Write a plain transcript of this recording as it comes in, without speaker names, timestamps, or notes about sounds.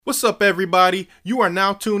What's up, everybody? You are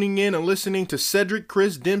now tuning in and listening to Cedric,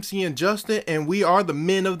 Chris, Dempsey, and Justin, and we are the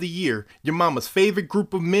Men of the Year, your mama's favorite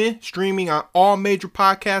group of men, streaming on all major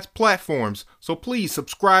podcast platforms. So please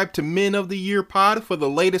subscribe to Men of the Year Pod for the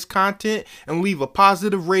latest content and leave a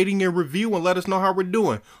positive rating and review and let us know how we're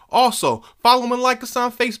doing. Also, follow and like us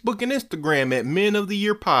on Facebook and Instagram at Men of the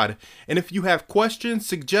Year Pod. And if you have questions,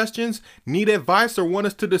 suggestions, need advice, or want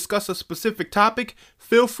us to discuss a specific topic,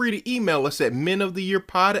 feel free to email us at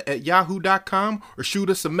menoftheyearpod@yahoo.com or shoot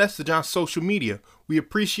us a message on social media. We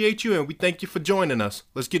appreciate you and we thank you for joining us.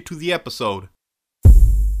 Let's get to the episode.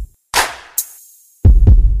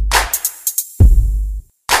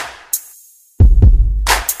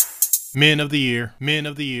 Men of the Year, Men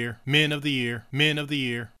of the Year, Men of the Year, Men of the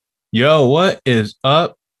Year. Yo, what is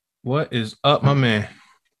up? What is up, my man?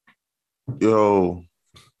 Yo,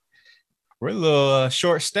 We're a little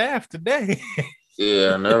short-staffed today.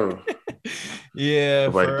 yeah, I know. Yeah,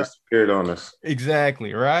 Everybody disappeared on us.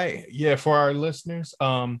 exactly, right? Yeah, for our listeners,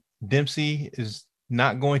 Dempsey is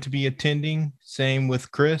not going to be attending. Same with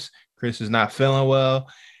Chris. Chris is not feeling well,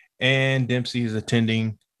 and Dempsey is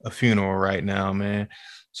attending a funeral right now, man.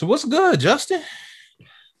 So what's good, Justin?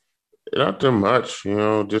 Not too much,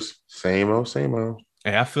 just same old, same old.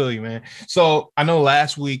 Hey, I feel you, man. So I know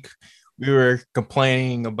last week we were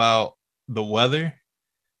complaining about the weather,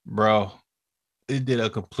 bro. It did a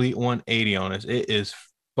complete 180 on us. It is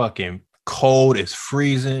fucking cold. It's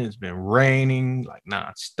freezing. It's been raining like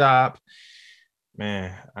nonstop.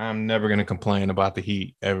 Man, I'm never gonna complain about the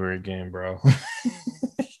heat ever again, bro.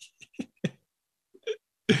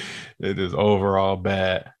 It is overall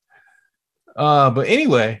bad. But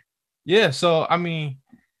anyway, yeah. So I mean,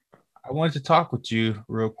 I wanted to talk with you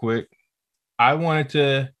real quick. I wanted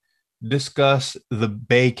to discuss the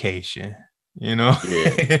vacation. Yeah.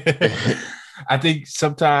 I think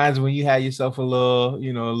sometimes when you have yourself a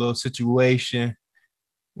little situation,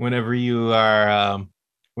 whenever you're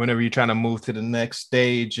trying to move to the next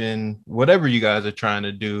stage and whatever you guys are trying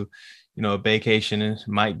to do, a vacation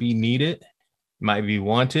might be needed, might be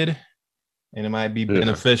wanted, and it might be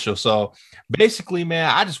beneficial. So basically,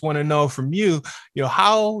 man, I just want to know from you,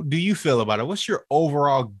 how do you feel about it? What's your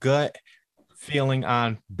overall gut feeling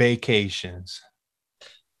on vacations?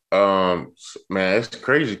 Man, it's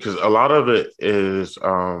crazy because a lot of it is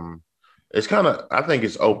it's kind of, I think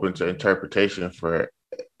it's open to interpretation for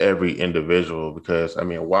every individual because a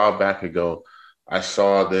while back ago I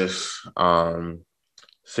saw this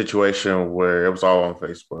situation where it was all on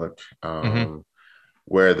Facebook.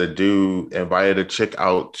 Where the dude invited a chick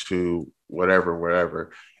out to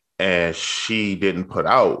whatever, and she didn't put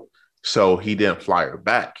out, so he didn't fly her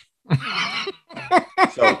back.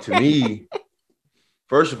 So to me,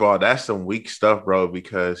 first of all, that's some weak stuff, bro,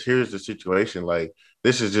 because here's the situation. Like,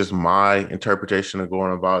 this is just my interpretation of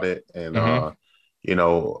going about it. And,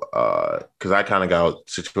 because I kind of got a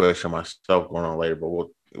situation myself going on later, but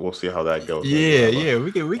we'll see how that goes. Yeah. We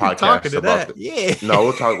can talk into that.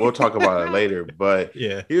 No, we'll talk about it later. But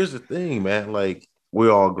yeah, here's the thing, man. Like,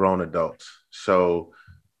 we're all grown adults. So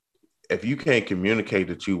if you can't communicate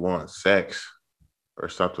that you want sex or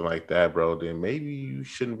something like that, bro, then maybe you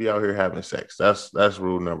shouldn't be out here having sex. That's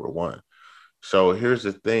rule number one. So here's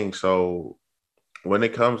the thing. So when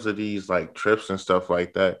it comes to these like trips and stuff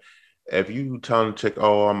like that, if you tell the chick,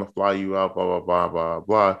 oh, I'm gonna fly you out, blah, blah, blah, blah,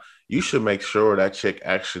 blah, you should make sure that chick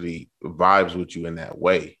actually vibes with you in that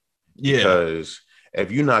way. Yeah. Because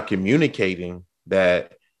if you're not communicating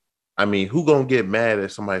that, who gonna get mad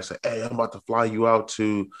if somebody say, hey, I'm about to fly you out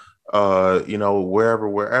to wherever,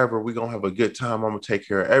 we're gonna have a good time. I'm gonna take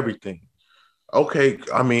care of everything. Okay,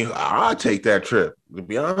 I'll take that trip, to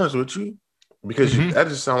be honest with you, because that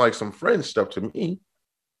just sounds like some friend stuff to me.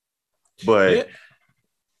 But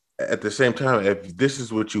at the same time, if this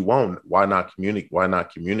is what you want, why not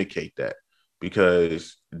communicate that?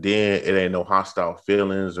 Because then it ain't no hostile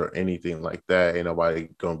feelings or anything like that. Ain't nobody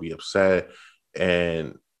gonna be upset,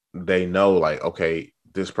 and they know, like, okay,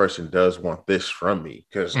 this person does want this from me.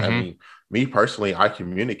 Because me personally, I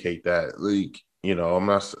communicate that. Like, I'm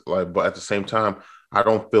not like, but at the same time, I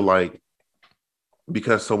don't feel like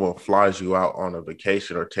because someone flies you out on a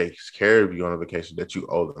vacation or takes care of you on a vacation that you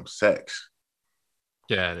owe them sex.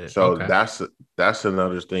 Yeah. So that's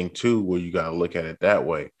another thing too, where you gotta look at it that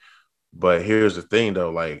way. But here's the thing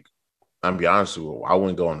though, like, I'm be honest with you, I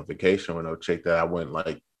wouldn't go on a vacation with no chick that I wouldn't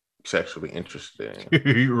like sexually interested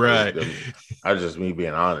in. Right. I just me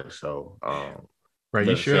being honest. So right.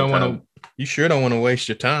 You sure don't want to waste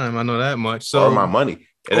your time. I know that much. So or my money.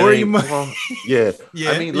 Or your money. Yeah.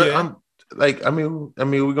 Yeah.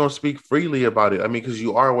 We're gonna speak freely about it. Because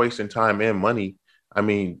you are wasting time and money.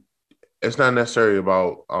 it's not necessarily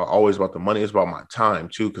about always about the money. It's about my time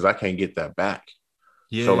too, because I can't get that back.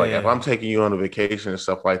 So like if I'm Yeah. taking you on a vacation and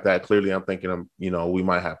stuff like that, clearly I'm thinking we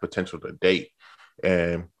might have potential to date.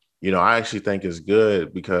 And I actually think it's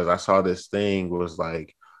good because I saw this thing was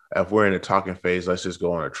like if we're in a talking phase, let's just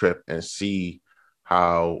go on a trip and see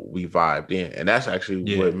how we vibed in. And that's actually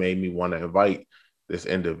Yeah. what made me want to invite this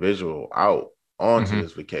individual out onto Hmm.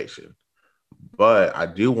 this vacation. But I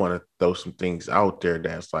do want to throw some things out there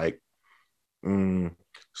that's like, mm,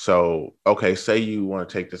 so okay, say you want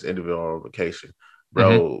to take this individual on vacation, Hmm.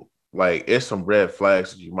 bro. Like it's some red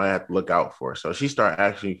flags that you might have to look out for. So she started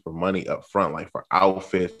asking you for money up front, like for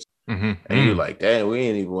outfits, and you're Hmm. like, "Damn, we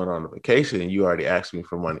ain't even went on a vacation, and you already asked me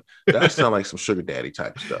for money." That sounds like some sugar daddy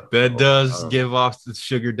type stuff. That So, does give off the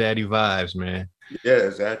sugar daddy vibes, man. yeah,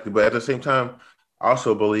 exactly. But at the same time, I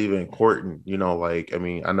also believe in courting. Like I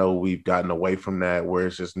mean, I know we've gotten away from that where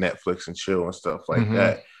it's just Netflix and chill and stuff like Hmm.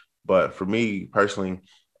 that. But for me personally,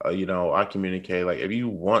 I communicate like if you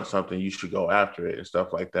want something, you should go after it and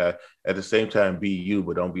stuff like that. At the same time, be you,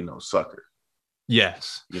 but don't be no sucker.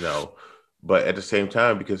 Yes. You know. But at the same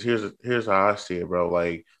time, because here's how I see it, bro.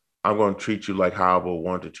 Like I'm going to treat you like how I would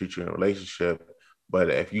want to treat you in a relationship. But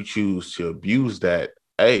if you choose to abuse that,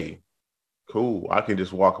 hey, cool. I can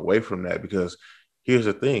just walk away from that because here's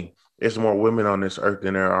the thing: there's more women on this earth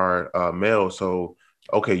than there are males. So,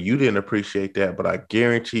 okay, you didn't appreciate that, but I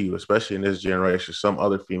guarantee you, especially in this generation, some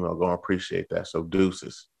other female gonna appreciate that. So,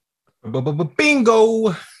 deuces.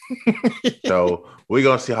 Bingo. So we're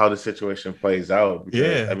gonna see how the situation plays out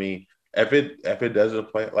because I Yeah. mean, if it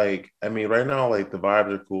doesn't play like I mean, right now like the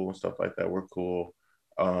vibes are cool and stuff like that. We're cool.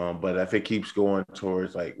 But if it keeps going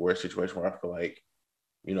towards like where a situation where I feel like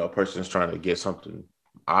a person's trying to get something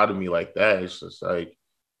out of me like that, it's just like,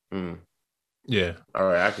 hmm, Yeah. all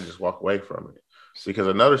right, I can just walk away from it. Because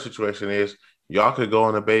another situation is y'all could go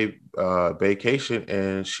on a vacation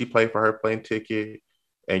and she pay for her plane ticket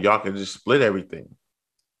and y'all can just split everything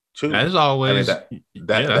That too. is I mean always, that yeah, that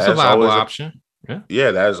that's a that's viable always a option. Yeah.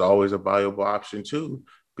 yeah, that is always a valuable option too.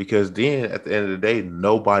 Because then at the end of the day,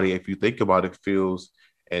 nobody, if you think about it, feels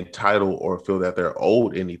entitled or feel that they're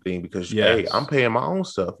owed anything because hey, I'm Yes. paying my own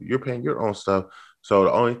stuff. You're paying your own stuff. So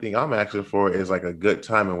the only thing I'm asking for is like a good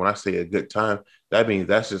time. And when I say a good time, that means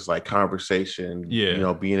that's just like conversation,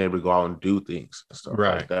 Yeah. being able to go out and do things and stuff like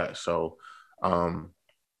Right. that. So um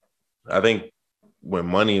I think when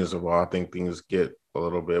money is involved, I think things get a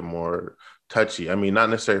little bit more touchy. I mean, not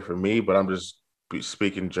necessarily for me, but I'm just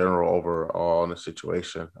speaking general overall in the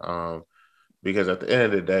situation. Because at the end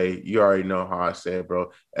of the day, you already know how I said,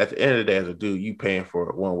 bro. At the end of the day, as a dude, you paying for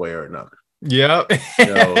it one way or another. Yep.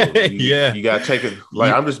 You Yeah. you gotta take it. Like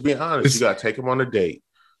You, I'm just being honest. You gotta take them on a date,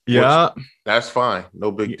 which yeah. that's fine,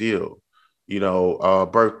 no big deal.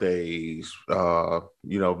 Birthdays,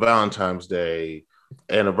 Valentine's Day,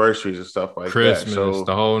 anniversaries and stuff like that. Christmas, So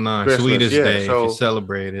the whole nine. Christmas, Sweetest yeah. day if you So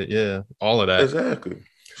celebrate it. Yeah. All of that. exactly.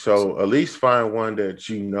 So at least find one that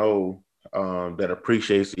that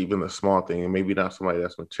appreciates even the small thing, and maybe not somebody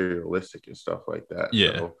that's materialistic and stuff like that.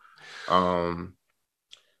 Yeah. So um,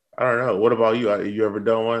 I don't know. What about you? You ever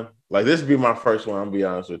done one? Like this would be my first one. I'll be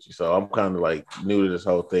honest with you. So I'm kind of like new to this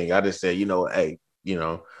whole thing. I just said, hey,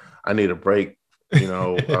 I need a break. You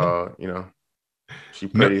know, she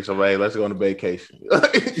No, pretty. So hey, let's go on a vacation.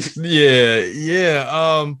 yeah,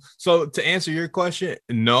 yeah. So to answer your question,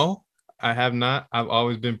 no, I have not. I've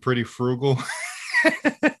always been pretty frugal.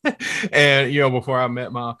 And before I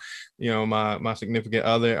met my significant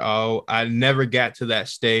other, I never got to that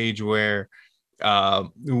stage where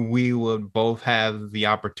we would both have the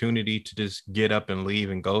opportunity to just get up and leave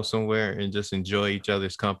and go somewhere and just enjoy each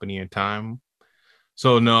other's company and time.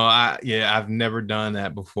 So no, I've never done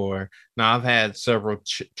that before. Now I've had several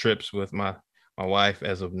trips with my wife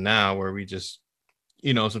as of now where we just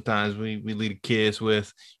sometimes we leave the kids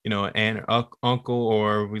with an aunt or uncle,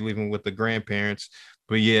 or we leave them with the grandparents.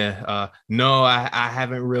 But yeah, no, I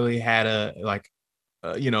haven't really had a like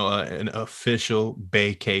an official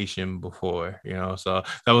vacation before. So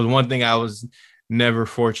that was one thing I was never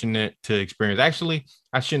fortunate to experience. Actually,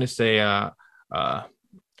 I shouldn't say uh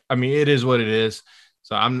I mean, it is what it is.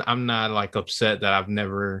 So I'm not like upset that I've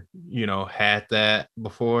never, had that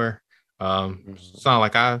before. It's not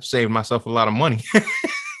like I saved myself a lot of money, on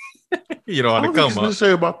I the don't think come it's up.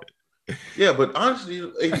 necessarily about. Yeah, but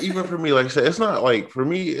honestly, even for me, like I said, it's not like for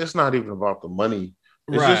me, it's not even about the money.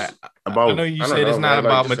 It's Right. just I know about you I don't said it's know, not man.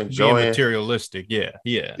 Like about just being enjoying. materialistic. Yeah.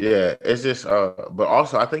 Yeah. Yeah, it's just but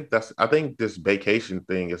also I think this vacation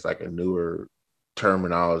thing is like a newer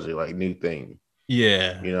terminology, like new thing,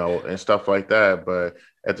 Yeah. and stuff like that. But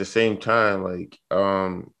at the same time, like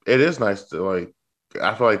it is nice to like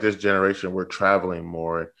I feel like this generation we're traveling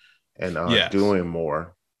more and Yes. doing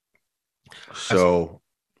more. That's, So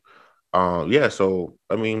yeah, so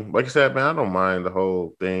I mean, like I said, man, I don't mind the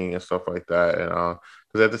whole thing and stuff like that. And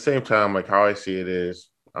because at the same time, like how I see it is,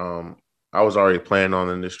 I was already planning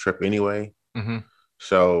on this trip anyway. mhm.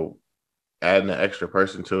 So adding an extra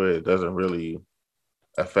person to it doesn't really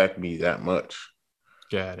affect me that much,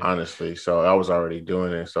 Got it. honestly. So I was already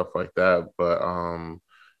doing it and stuff like that. But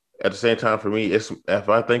at the same time, for me, it's if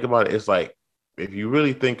I think about it, it's like if you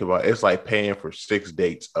really think about it, it's like paying for 6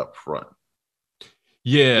 dates up front.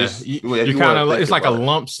 Yeah, Just if you're you kind want to of, think it's like a about it,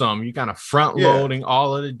 lump sum. You kind of front yeah. loading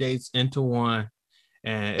all of the dates into one,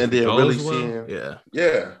 and And if it then really goes well, seeing, yeah.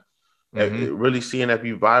 yeah, Hmm. really seeing if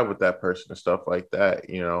you vibe with that person and stuff like that,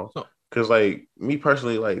 you know. So, Because like me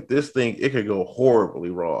personally, like this thing, it could go horribly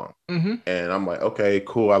wrong, hmm. and I'm like, okay,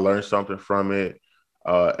 cool, I learned something from it.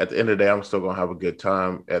 At the end of the day, I'm still gonna have a good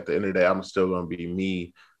time. At the end of the day, I'm still gonna be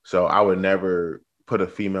me. So I would never put a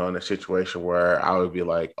female in a situation where I would be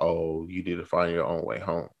like, oh, you need to find your own way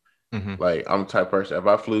home. Hmm. Like I'm the type of person, if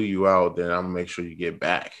I flew you out, then I'm gonna make sure you get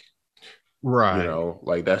back. You Right. know,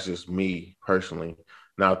 like that's just me personally.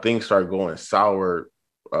 Now things start going sour.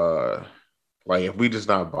 Uh, like if we just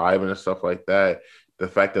not vibing and stuff like that, the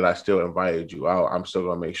fact that I still invited you out, I'm still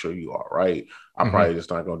gonna make sure you all right. I'm Hmm. probably just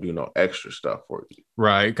not gonna do no extra stuff for you.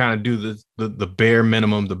 Right. Kind of do the bare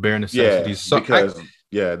minimum, the bare Yeah, necessities. So I, because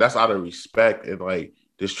yeah, that's out of respect and like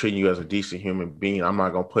just treating you as a decent human being. I'm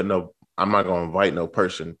not gonna invite no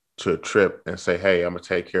person to a trip and say, hey, I'm gonna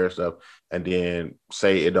take care of stuff, and then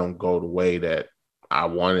say it don't go the way that I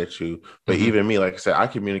wanted to. But mhm. even me, like I said, I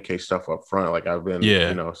communicate stuff up front. Like I've been,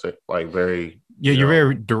 Yeah. say, like very, Yeah, you're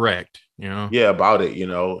very direct, you know? yeah, about it,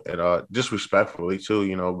 and just respectfully too,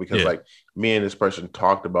 because Yeah. like me and this person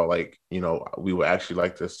talked about like, we would actually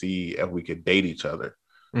like to see if we could date each other.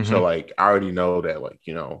 So Hmm. like I already know that like,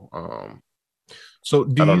 So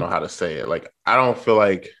do I don't you, know how to say it. Like I don't feel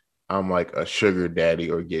like I'm like a sugar daddy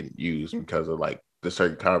or getting used because of like the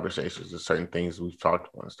certain conversations, the certain things we've talked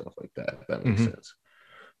about and stuff like that. If that makes mhm. sense.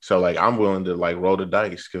 So like I'm willing to like roll the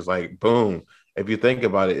dice because like boom, if you think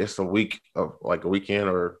about it, it's a week of like a weekend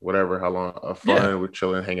or whatever, how long of Yeah. fun, we're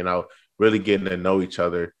chilling, hanging out, really getting to know each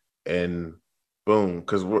other, and boom,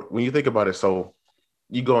 because when you think about it, so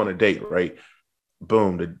you go on a date, right?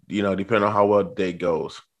 Boom, depending on how well the date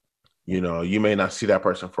goes, you may not see that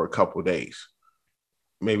person for a couple of days.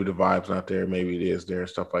 Maybe the vibe's not there, maybe it is there,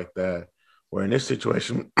 stuff like that. Where in this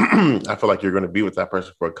situation, I feel like you're going to be with that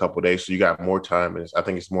person for a couple of days, so you got more time, and I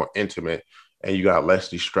think it's more intimate, and you got less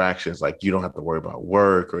distractions. Like you don't have to worry about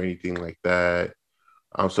work or anything like that.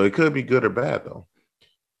 So it could be good or bad though.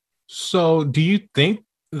 So do you think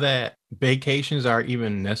that vacations are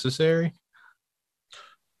even necessary,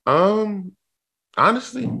 Um,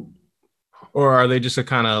 honestly, or are they just a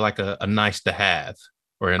kind of like a nice to have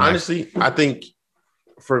or a nice? I think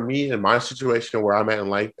for me in my situation where I'm at in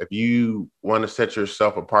life, if you want to set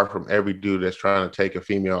yourself apart from every dude that's trying to take a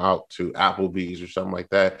female out to Applebee's or something like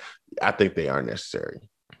that, I think they are necessary.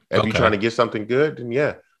 If you're trying Okay. to get something good, then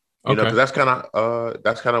yeah, because Okay.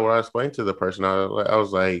 that's kind of what I explained to the person. I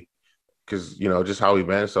was like, because just how we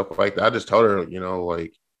met and stuff like that. I just told her,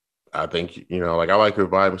 like I think like I like her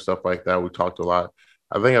vibe and stuff like that. We talked a lot.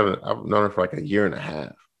 I think I've known her for like a year and a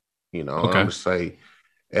half. And I'm Okay. just like,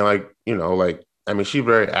 and like like I mean, she's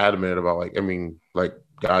very adamant about like I mean, like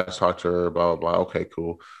guys talk to her blah blah blah. Okay,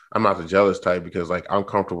 cool. I'm not the jealous type because like I'm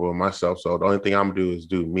comfortable with myself. So the only thing I'm gonna do is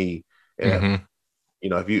do me. And if Hmm.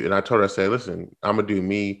 if you and I told her, I said, listen, I'm gonna do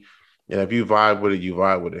me. And if you vibe with it, you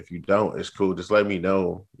vibe with it. If you don't, it's cool. Just let me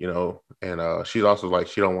know, And she's also like,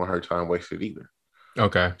 she don't want her time wasted either.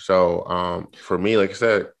 Okay. So for me, like I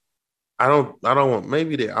said, I don't want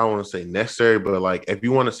maybe I don't want to say necessary, but like if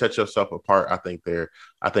you want to set yourself apart, I think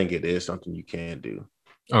it is something you can do.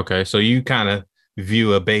 Okay. So you kind of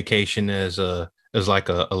view a vacation as like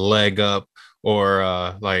a leg up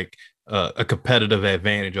or like a competitive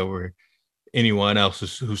advantage over anyone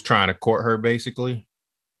else who's trying to court her, basically.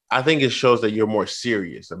 I think it shows that you're more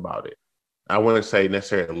serious about it. I wouldn't say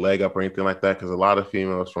necessarily a leg up or anything like that, because a lot of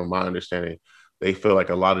females, from my understanding, they feel like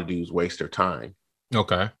a lot of dudes waste their time.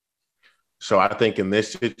 Okay. So I think in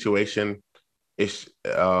this situation, it's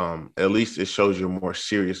at least it shows you're more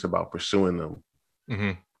serious about pursuing them.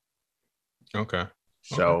 Hmm. Okay. Okay.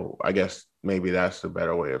 So I guess maybe that's the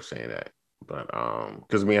better way of saying that. But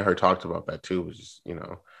because me and her talked about that too, was just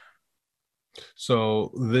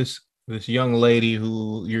So this young lady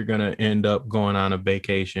who you're gonna end up going on a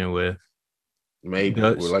vacation with maybe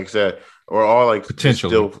does like I said, we're all like just potentially.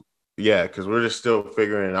 still, yeah, because we're just still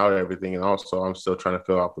figuring out everything, and also I'm still trying to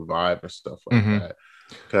fill out the vibe and stuff like Hmm. that.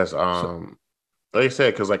 Because So like I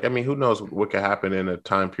said, because like I mean, who knows what could happen in a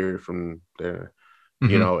time period from there,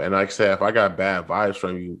 Mm-hmm. And like I said, if I got bad vibes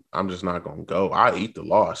from you, I'm just not gonna go. I eat the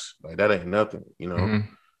loss. Like that ain't nothing.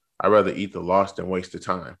 Mm-hmm. I'd rather eat the loss than waste the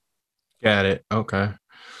time. Got it. Okay.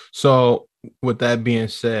 So with that being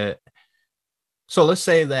said, so let's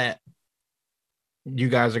say that you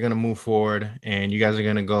guys are going to move forward and you guys are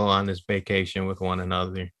going to go on this vacation with one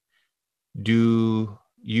another. Do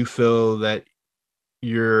you feel that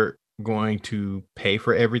you're going to pay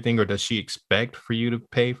for everything, or does she expect for you to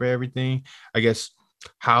pay for everything? I guess,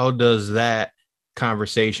 how does that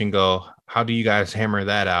conversation go? How do you guys hammer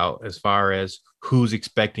that out as far as who's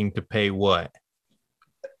expecting to pay what?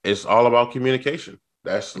 It's all about communication.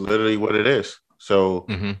 That's literally what it is. So,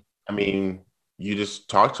 Mm-hmm. I mean, you just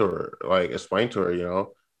talk to her, like explain to her.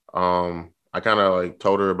 I kind of like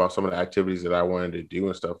told her about some of the activities that I wanted to do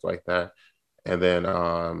and stuff like that. And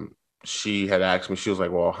then she had asked me, she was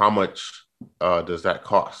like, well, how much does that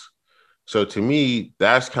cost? So to me,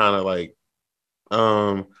 that's kind of like,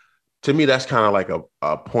 um,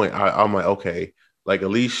 a point. I'm like, okay, like at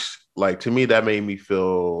least like to me, that made me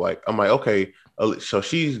feel like, I'm like, okay, so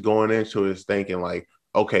she's going into it thinking like,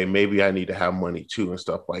 okay, maybe I need to have money too and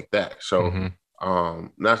stuff like that. So Mm-hmm.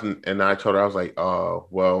 nothing. And I told her, I was like,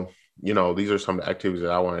 well, these are some of the activities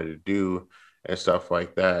that I wanted to do and stuff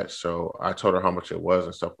like that. So I told her how much it was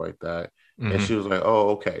and stuff like that. And Mm-hmm. she was like,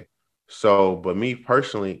 oh, okay. So, but me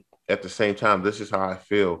personally, at the same time, this is how I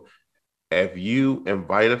feel. If you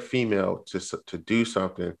invite a female to do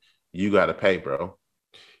something, you got to pay, bro.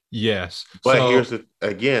 Yes. But So here's the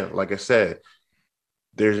again, like I said,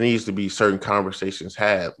 there needs to be certain conversations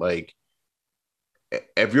had. Like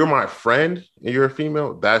if you're my friend and you're a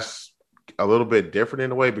female, that's a little bit different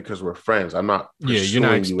in a way because we're friends. I'm not yeah, you're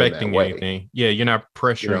not pursuing you in that expecting way, anything. Yeah, you're not you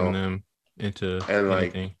pressuring know. them into And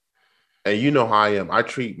like, anything. and you know how I am. I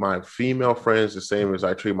treat my female friends the same as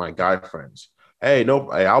I treat my guy friends. Hey, no,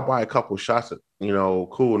 hey, I'll buy a couple shots.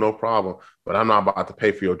 Cool, no problem. But I'm not about to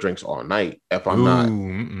pay for your drinks all night if I'm not.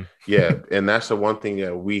 Ooh. Mm-mm. Yeah, and that's the one thing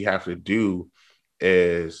that we have to do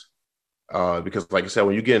is because, like I said,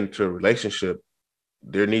 when you get into a relationship,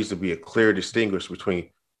 there needs to be a clear distinguish between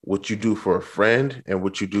what you do for a friend and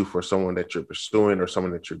what you do for someone that you're pursuing or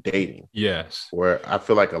someone that you're dating. Yes. Where I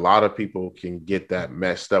feel like a lot of people can get that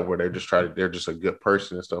messed up, where they're just a good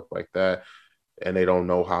person and stuff like that, and they don't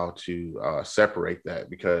know how to separate that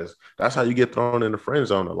because that's how you get thrown in the friend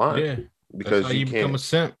zone a lot Yeah. That's how because you you become a can't.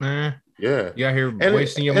 simp, man. Yeah, You out here and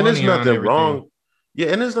wasting your and there's money on nothing everything. wrong. Yeah,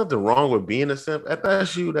 and there's nothing wrong with being a simp.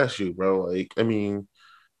 That's you, bro. Like, I mean,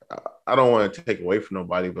 I don't want to take away from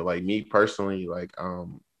nobody, but like me personally, like,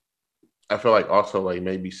 I feel like also like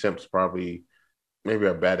maybe simps probably maybe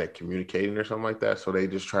are bad at communicating or something like that. So they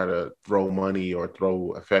just try to throw money or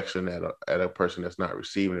throw affection at a person that's not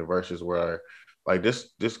receiving it versus where like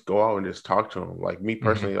just go out and just talk to them. Like me Mm-hmm.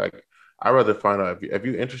 personally, like I'd rather find out if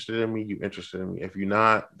you're interested in me, you interested in me. If you're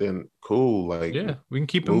not, then cool. Like Yeah, we can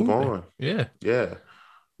keep it move moving. on. Yeah. Yeah.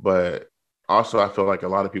 But also I feel like a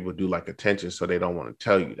lot of people do like attention, so they don't want to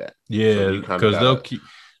tell you that. So Yeah, you kind of because gotta,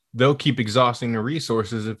 they'll keep exhausting the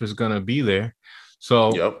resources if it's gonna be there.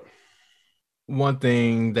 So yep. one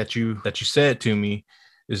thing that you said to me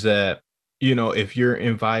is that, if you're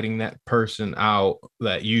inviting that person out,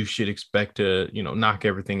 that you should expect to, knock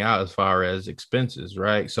everything out as far as expenses,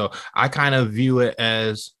 right? So I kind of view it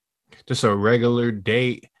as just a regular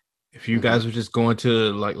date. If you Mm-hmm. guys are just going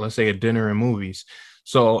to, like, let's say, a dinner and movies.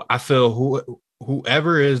 So I feel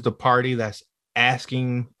whoever is the party that's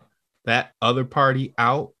asking that other party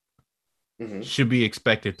out Mm-hmm. should be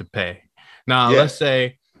expected to pay. Now, Yeah. let's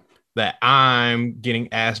say that I'm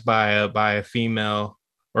getting asked by a female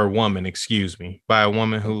or woman, excuse me, by a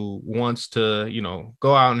woman who wants to,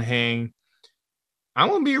 go out and hang. I'm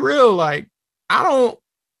gonna be real, like, I don't,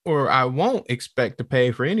 or I won't expect to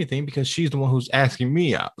pay for anything because she's the one who's asking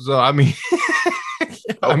me out. So I mean, I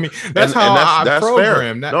Oh, mean, that's and how I that's fair.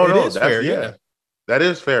 program that. No, It no, is that's fair, yeah. yeah, that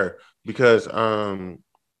is fair because and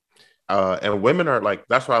women are like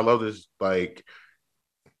that's why I love this. Like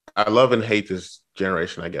I love and hate this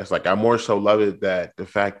generation. I guess like I more so love it that the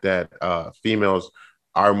fact that females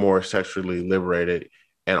are more sexually liberated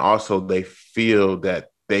and also they feel that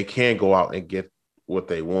they can go out and get what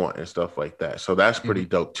they want and stuff like that. So that's pretty Mhm.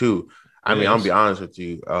 dope too. I It mean, I'm be is. honest with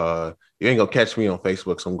you. You ain't gonna catch me on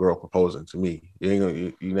Facebook, some girl proposing to me. You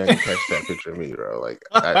ain't gonna catch that picture of me, bro. Like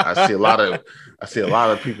I see a lot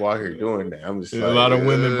of people out here doing that. I'm just A like, lot of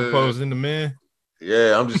women proposing to men.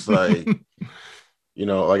 yeah, I'm just like, You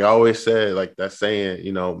know, like I always said, like that saying,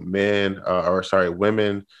 you know,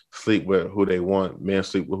 women sleep with who they want, men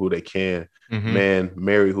sleep with who they can, Mm-hmm. men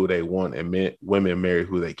marry who they want, and women marry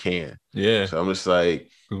who they can. Yeah. So I'm just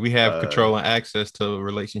like, We have control and access to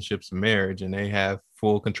relationships and marriage, and they have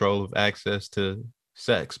full control of access to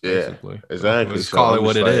sex, basically. Yeah, exactly. So let's So call it I'm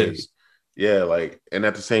what just it like, is. yeah, like, and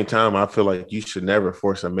at the same time, I feel like you should never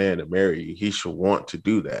force a man to marry you. He should want to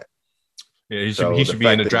do that. Yeah, he So the should be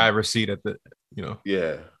in fact the that, driver's seat at the yeah,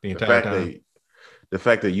 the the entire fact time. that the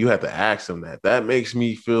fact that you have to ask him that makes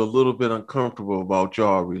me feel a little bit uncomfortable about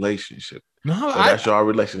y'all relationship. No, But that's y'all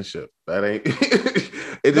relationship. That ain't.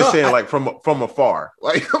 It's just saying like from afar.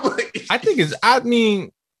 Like, I think it's. I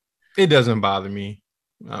mean, it doesn't bother me.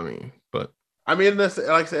 But I mean, that's,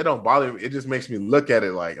 like I said, it don't bother me. It just makes me look at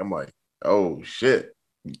it like I'm like, oh shit.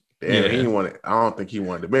 Damn, he didn't want it. I don't think he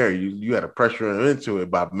wanted to marry you. You had to pressure him into it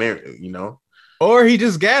by marrying, you know. Or he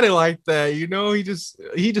just got it like that, you know. He just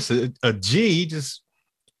a G. He just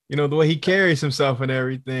the way he carries himself and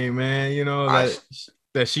everything, man. You know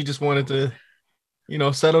that she just wanted to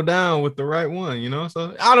settle down with the right one,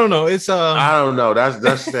 So I don't know. It's I don't know.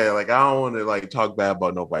 That's sad. Like, I don't want to like talk bad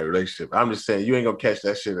about nobody's relationship. I'm just saying you ain't gonna catch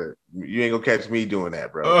that shit. You ain't gonna catch me doing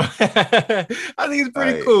that, bro. I think it's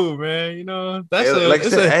pretty cool, man. That's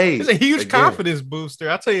it's a huge confidence booster.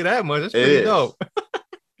 I'll tell you that much. It's pretty dope.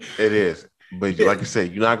 It is. But like I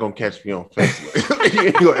said, you're not gonna catch me on Facebook. You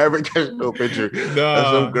ain't gonna ever catch no picture of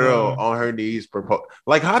some girl on her knees propose.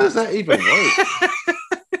 Like, how does that even work?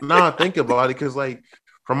 Nah, think about it, because like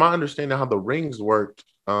from my understanding how the rings worked,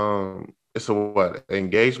 it's a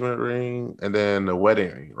engagement ring and then a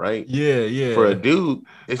wedding ring, right? Yeah. For a dude,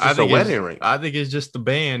 it's just a wedding ring. I think it's just the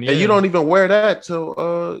band, and you don't even wear that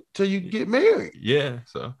till you get married. Yeah,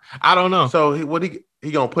 so I don't know. So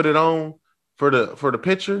he gonna put it on for the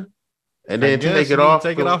picture, and then to take it off.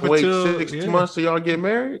 Wait until 6 months till y'all get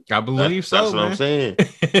married. I believe so. That's what I'm saying.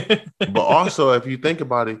 But also, if you think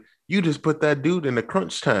about it, you just put that dude in the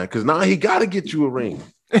crunch time, because now he got to get you a ring.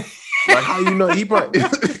 Like, how you know he probably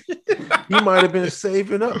he might have been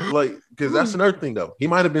saving up, like, because that's another thing though. He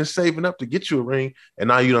might have been saving up to get you a ring, and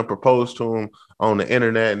now you done proposed to him on the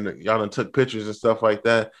internet, and y'all done took pictures and stuff like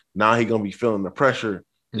that. Now he gonna be feeling the pressure,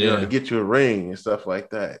 to get you a ring and stuff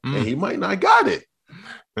like that, and he might not got it.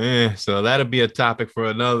 Man, so that'll be a topic for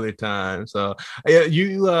another time. So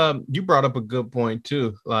you brought up a good point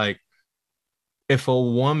too. Like, if a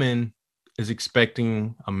woman is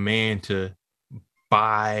expecting a man to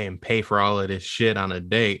buy and pay for all of this shit on a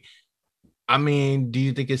date, I mean, do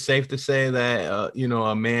you think it's safe to say that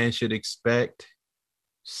a man should expect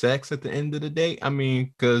sex at the end of the date? I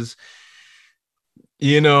mean, because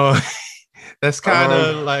that's kind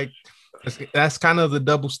of like that's kind of the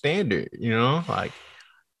double standard, like.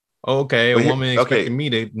 Okay, a woman expecting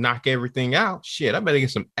me to knock everything out. Shit, I better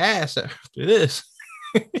get some ass after this.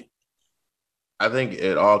 I think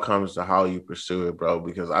it all comes to how you pursue it, bro.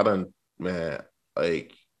 Because I've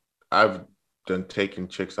done taking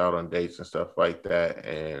chicks out on dates and stuff like that,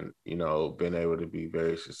 and been able to be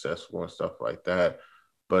very successful and stuff like that.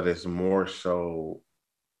 But it's more so,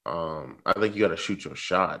 I think you got to shoot your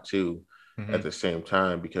shot too, at the same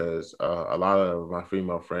time, because a lot of my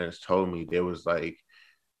female friends told me there was like,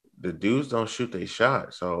 the dudes don't shoot their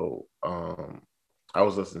shot. So I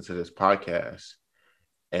was listening to this podcast,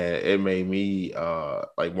 and it made me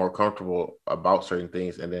like more comfortable about certain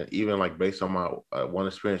things. And then even like based on my one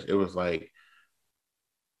experience, it was like,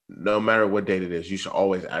 no matter what date it is, you should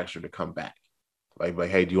always ask her to come back. Like,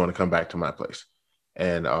 hey, do you want to come back to my place?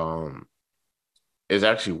 And it's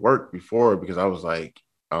actually worked before, because I was like,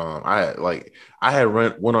 I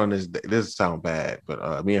went on this. This sound bad,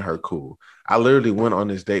 but me and her cool. I literally went on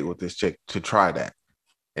this date with this chick to try that,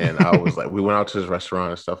 and I was like, we went out to this restaurant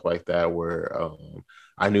and stuff like that, where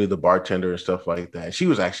I knew the bartender and stuff like that. She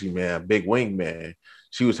was actually, man, big wing man.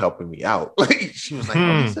 She was helping me out. Like, she was like,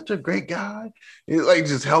 "Oh, he's such a great guy." He's like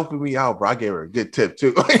just helping me out, bro. I gave her a good tip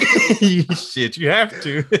too. Shit, you have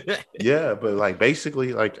to. Yeah, but like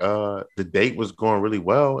basically, like the date was going really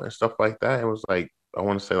well and stuff like that. It was like, I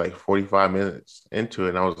want to say like 45 minutes into it,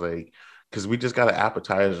 and I was like, because we just got an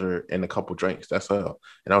appetizer and a couple drinks, that's all.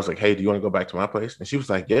 And I was like, hey, do you want to go back to my place? And she was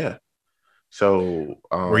like, yeah. So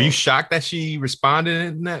were you shocked that she responded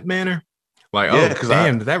in that manner? Like, yeah, oh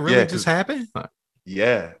damn, did that really just happen?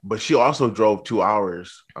 Yeah, but she also drove 2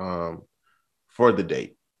 hours for the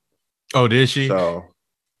date. Oh, did she? So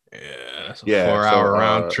yeah, that's a 4-hour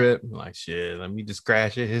round trip. Like, shit, let me just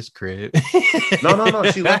crash at his crib.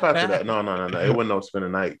 No. She left after that. No. It wasn't no spend a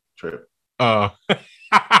night trip. Oh.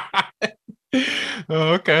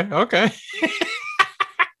 Oh, okay.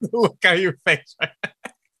 Look at your face.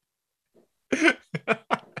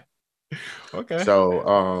 Okay.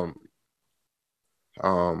 So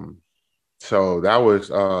that was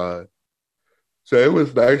so it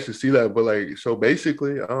was nice to see that. But like, so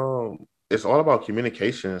basically, it's all about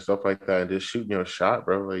communication and stuff like that, and just shooting your shot,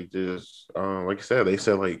 bro. Like just like I said, they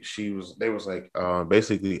said like they was like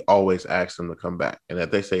basically always ask them to come back. And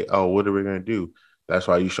if they say, oh, what are we gonna do? That's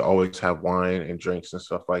why you should always have wine and drinks and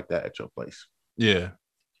stuff like that at your place. Yeah,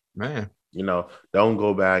 man. You know, don't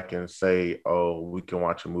go back and say, oh, we can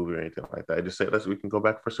watch a movie or anything like that. Just say, we can go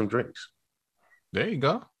back for some drinks. There you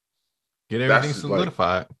go. Get everything That's like,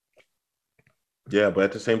 solidified. yeah, but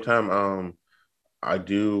at the same time, I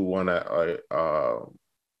do want to,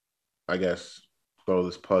 I guess, throw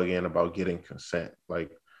this plug in about getting consent.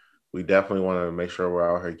 Like, we definitely want to make sure we're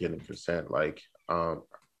out here getting consent. Like,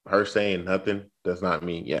 her saying nothing does not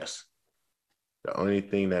mean yes. The only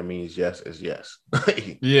thing that means yes is yes.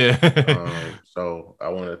 Yeah. So I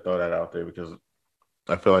want to throw that out there because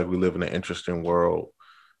I feel like we live in an interesting world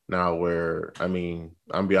now where, I mean,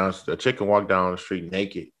 I'm be honest, a chick can walk down the street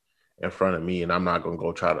naked in front of me and I'm not going to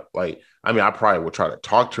go try to like, I mean, I probably would try to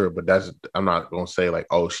talk to her, but I'm not going to say like,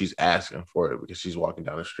 oh, she's asking for it because she's walking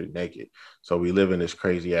down the street naked. So we live in this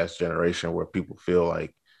crazy ass generation where people feel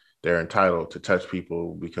like they're entitled to touch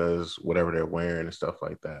people because whatever they're wearing and stuff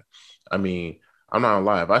like that. I mean, I'm not gonna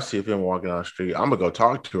lie. If I see a female walking down the street, I'm gonna go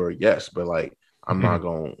talk to her, yes, but like, I'm not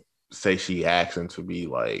gonna say she asking to be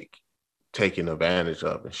like taken advantage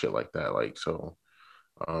of and shit like that. Like, so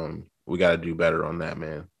we got to do better on that,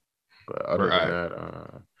 man. But other than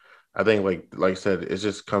that, I think like I said, it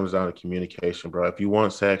just comes down to communication, bro. If you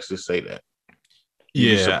want sex, just say that.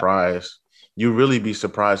 You'd be surprised. You really be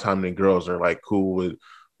surprised how many girls are like cool with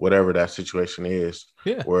whatever that situation is.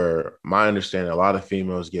 Yeah. Where my understanding, a lot of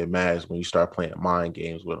females get mad when you start playing mind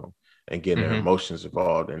games with them and getting their emotions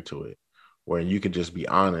involved into it. Where you can just be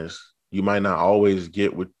honest. You might not always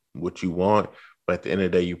get what you want, but at the end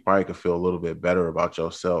of the day, you probably could feel a little bit better about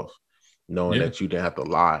yourself, knowing that you didn't have to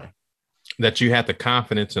lie. That you had the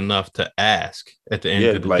confidence enough to ask at the end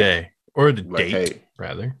of the day or the date, hey,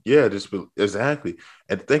 rather. Yeah, just exactly.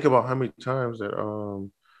 And think about how many times that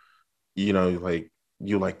you know, like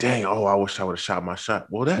you're like, dang, oh, I wish I would have shot my shot.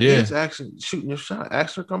 Well, that is actually shooting your shot.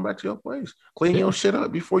 Ask her to come back to your place, clean your shit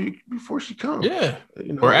up before she comes. Yeah,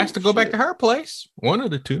 you know, or ask to go back to her place. One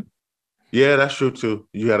of the two. Yeah, that's true too.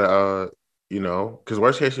 You gotta, you know, because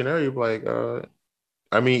worst case scenario, you're like,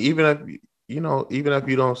 I mean, even if you don't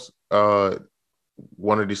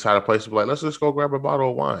want to decide a place to be like, let's just go grab a bottle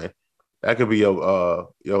of wine. That could be your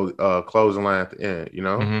closing line at the end, you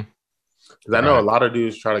know. Because I know a lot of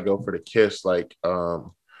dudes try to go for the kiss, like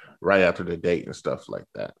right after the date and stuff like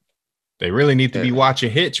that. They really need to be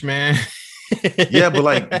watching Hitch, man. Yeah,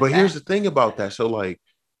 but here's the thing about that. So like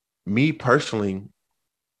me personally,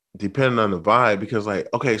 depending on the vibe, because like,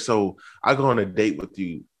 okay, so I go on a date with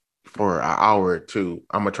you for an hour or two,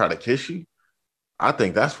 I'm gonna try to kiss you. I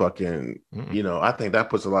think that's fucking, you know, I think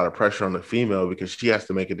that puts a lot of pressure on the female because she has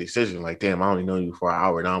to make a decision. Like, damn, I only know you for an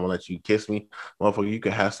hour. Now I'm gonna let you kiss me. Motherfucker, you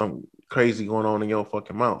could have something crazy going on in your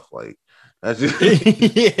fucking mouth. Like, that's just like,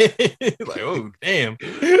 oh, damn.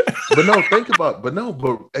 But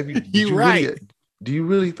if you right. Do you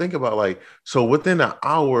really think about like, so within an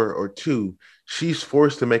hour or two, she's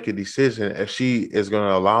forced to make a decision if she is going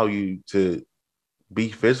to allow you to be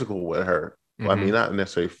physical with her. Well, I mean, not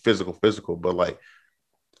necessarily physical, but like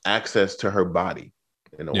access to her body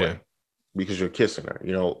in a way because you're kissing her,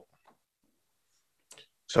 you know.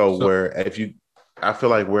 So I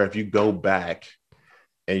feel like if you go back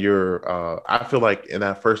and I feel like in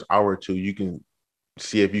that first hour or two, you can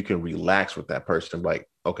see if you can relax with that person. Like,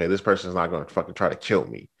 okay, this person's not going to fucking try to kill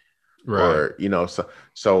me. Right. Or, you know,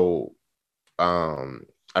 so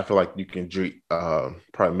I feel like you can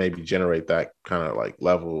probably maybe generate that kind of like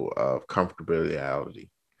level of comfortability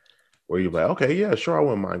where you're like, okay, yeah, sure, I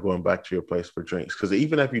wouldn't mind going back to your place for drinks. Because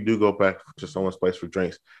even if you do go back to someone's place for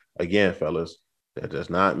drinks, again, fellas, that does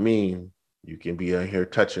not mean you can be in here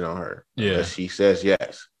touching on her unless she says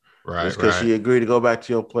yes. Right. Just because she agreed to go back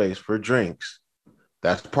to your place for drinks,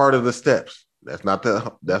 that's part of the steps. That's not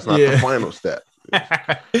the final step.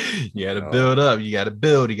 You got to build up. You got to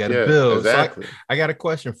build. You got to build. Exactly. So I got a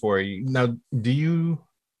question for you. Now, do you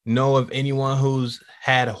know of anyone who's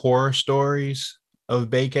had horror stories of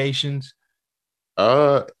vacations?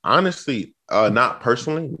 Honestly, not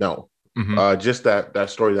personally. No. Just that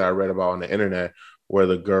story that I read about on the internet where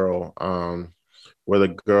the girl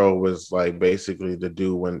was like basically the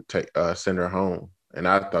dude went send her home, and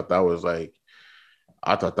I thought that was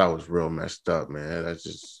real messed up, man. That's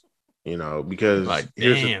just. You know, because like,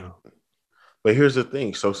 damn. But here's the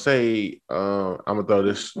thing. So say, I'm gonna throw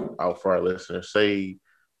this out for our listeners. Say,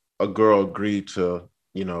 a girl agreed to,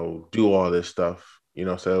 do all this stuff,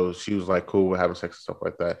 so she was like cool with having sex and stuff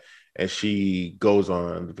like that. And she goes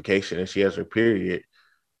on vacation and she has her period.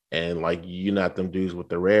 And like, you're not them dudes with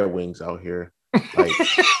the Red Wings out here. Like,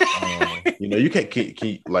 you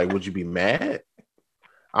can't like, would you be mad?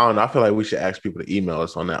 I don't know. I feel like we should ask people to email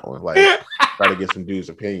us on that one. Like, try to get some dudes'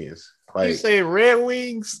 opinions. Like, you say Red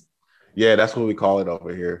Wings? Yeah, that's what we call it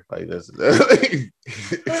over here. Like this.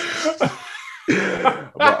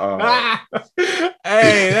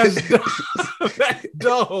 Hey, that's dope. That's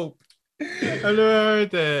dope. I never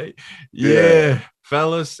heard that. Yeah.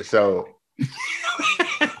 Fellas. So I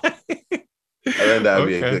think that'd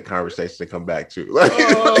be a good conversation to come back to.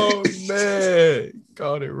 Oh man,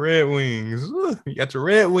 called it Red Wings. You got your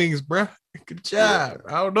Red Wings, bro. Good job.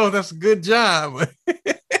 I don't know if that's a good job,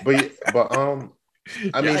 but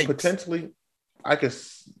I mean, potentially,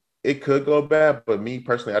 it could go bad. But me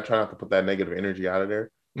personally, I try not to put that negative energy out of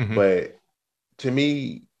there. Mm-hmm. But to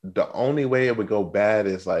me, the only way it would go bad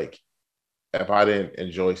is like if I didn't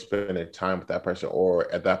enjoy spending time with that person, or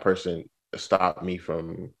if that person stopped me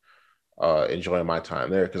from enjoying my time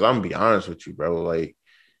there. Because I'm gonna be honest with you, bro. Like,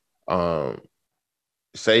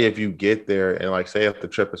 say if you get there and like say if the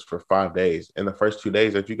trip is for 5 days, in the first 2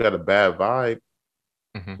 days, if you got a bad vibe,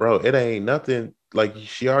 bro, it ain't nothing. Like,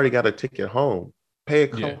 she already got a ticket home. Pay a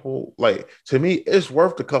couple. Like, to me, it's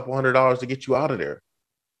worth a couple $100 to get you out of there.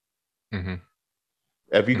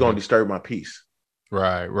 If you're gonna disturb my peace.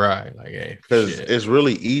 Right. Like, hey, because it's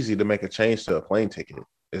really easy to make a change to a plane ticket.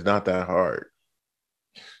 It's not that hard.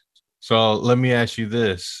 So let me ask you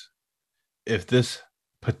this. If this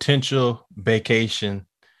potential vacation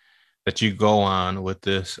that you go on with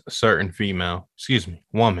this certain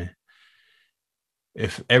woman,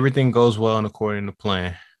 if everything goes well and according to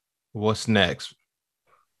plan, what's next?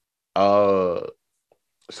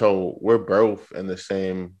 So we're both in the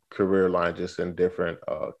same career line, just in different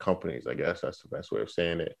companies. I guess that's the best way of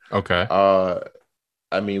saying it. Okay.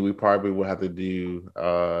 I mean, we probably will have to do.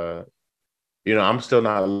 I'm still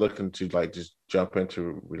not looking to like just jump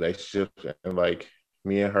into relationships, and like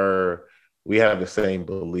me and her, we have the same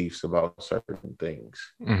beliefs about certain things.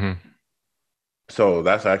 So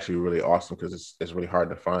that's actually really awesome, because it's really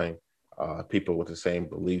hard to find people with the same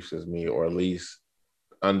beliefs as me, or at least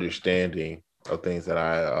understanding of things that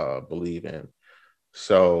I believe in.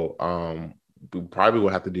 So we probably will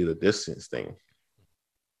have to do the distance thing.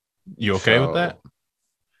 You okay with that?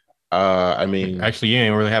 I mean, actually, you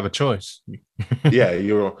ain't really have a choice. Yeah,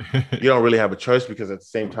 you don't really have a choice, because at the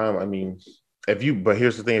same time, I mean, but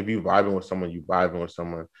here's the thing: if you vibing with someone,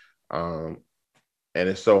 and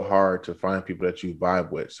it's so hard to find people that you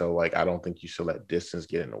vibe with. So like, I don't think you should let distance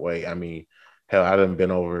get in the way. I mean, hell, I done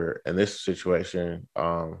been over in this situation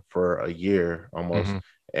for a year almost,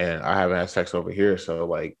 and I haven't had sex over here. So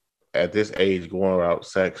like, at this age, going without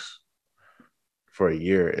sex for a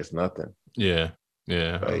year is nothing. Yeah.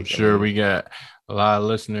 Like, I'm sure we got a lot of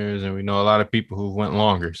listeners, and we know a lot of people who went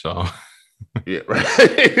longer. So yeah,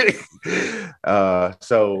 right.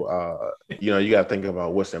 You got to think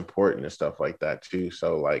about what's important and stuff like that too.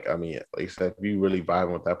 So like, I mean, like I said, if you really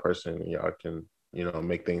vibing with that person, y'all can,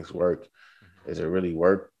 make things work. Is it really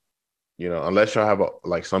work? Unless y'all have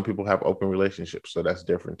some people have open relationships, so that's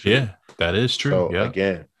different too. Yeah, that is true. So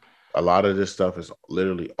again, a lot of this stuff is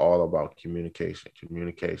literally all about communication.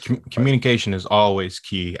 Communication is always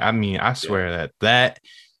key. I mean, I swear that's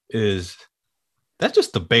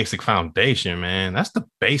just the basic foundation, man. That's the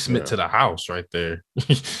basement to the house right there.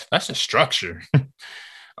 That's the structure.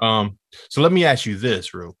 So let me ask you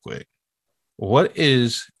this real quick. What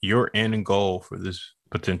is your end goal for this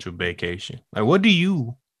potential vacation? Like, what do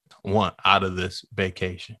you want out of this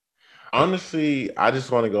vacation? Honestly, I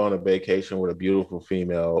just want to go on a vacation with a beautiful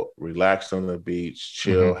female, relax on the beach,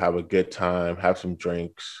 chill, have a good time, have some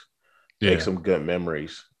drinks, make some good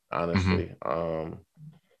memories, honestly. And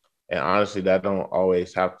honestly, that don't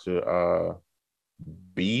always have to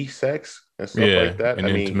be sex and stuff like that. I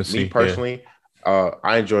mean, intimacy, me personally,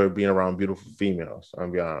 I enjoy being around beautiful females. I'm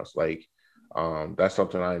gonna be honest. Like, that's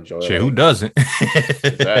something I enjoy. Shit, who doesn't?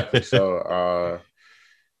 Exactly. So,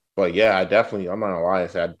 but yeah, I'm not gonna lie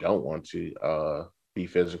and say I don't want to be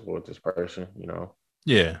physical with this person,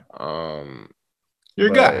 Yeah. You're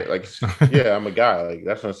a guy. Like, yeah, I'm a guy. Like,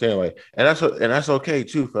 that's what I'm saying. Like, and that's okay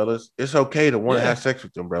too, fellas. It's okay to want to have sex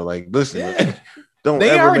with them, bro. Like, listen, don't. They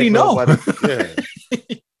ever already know.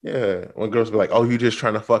 Yeah. When girls be like, "Oh, you just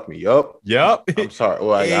trying to fuck me?" Yup. I'm sorry.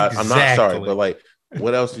 Well, I'm not sorry, but like,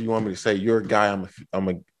 what else do you want me to say? You're a guy.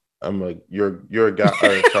 You're a guy.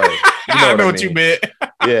 Sorry. I know what you meant.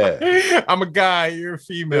 Yeah, I'm a guy. You're a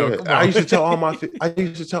female. Yeah. I used to tell all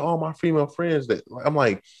my female friends that I'm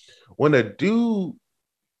like, when a dude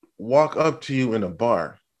walk up to you in a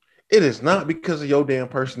bar, it is not because of your damn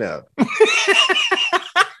personality.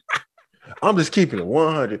 I'm just keeping it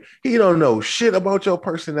 100. He don't know shit about your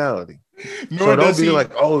personality. Nor so don't does be he,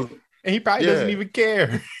 like, oh, and he probably doesn't even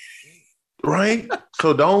care. Right?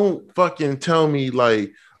 So don't fucking tell me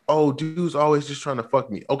like, oh, dude's always just trying to fuck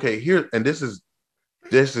me. Okay, here, and this is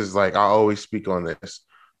like I always speak on this.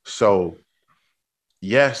 So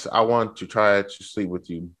yes, I want to try to sleep with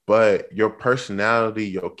you, but your personality,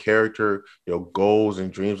 your character, your goals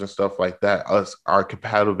and dreams and stuff like that, our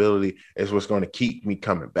compatibility is what's going to keep me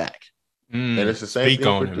coming back. And it's the same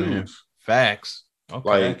thing for dudes. Man. Facts. Okay.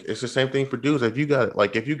 Like it's the same thing for dudes. If you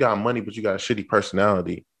got money, but you got a shitty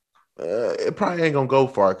personality, it probably ain't gonna go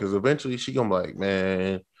far because eventually she gonna be like,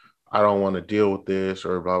 man, I don't want to deal with this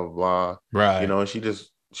or blah blah blah. Right. You know, and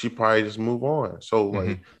she probably just move on. So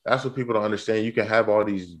like that's what people don't understand. You can have all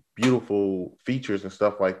these beautiful features and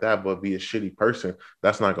stuff like that, but be a shitty person.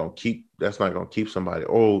 That's not gonna keep somebody.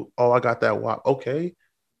 Oh, I got that WAP. Okay.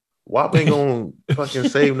 WAP ain't gonna fucking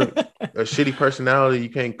save a shitty personality.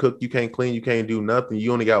 You can't cook, you can't clean, you can't do nothing.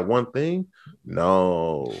 You only got one thing.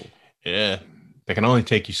 No. Yeah. They can only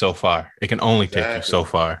take you so far. It can only take you so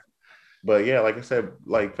far. But yeah, like I said,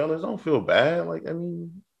 like fellas, don't feel bad. Like, I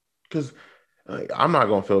mean, because like, I'm not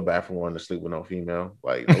gonna feel bad for wanting to sleep with no female.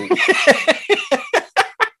 Like, nope.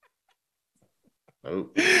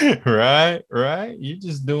 Nope. Right. You're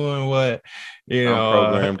just doing what I'm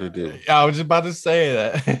programmed to do. I was just about to say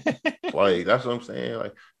that. Like, that's what I'm saying.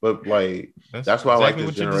 Like, but like that's why exactly I like this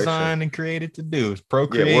what generation. You're designed and created to do is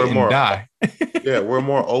procreate and die. Yeah, we're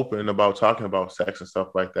more open about talking about sex and stuff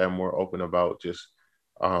like that. More open about just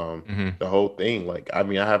the whole thing. Like, I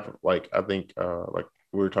mean, I have like I think like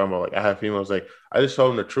we were talking about, like I have females like I just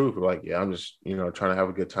told them the truth. Like, yeah, I'm just trying to have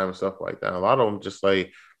a good time and stuff like that. And a lot of them just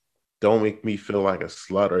like don't make me feel like a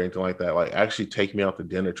slut or anything like that. Like, actually take me out to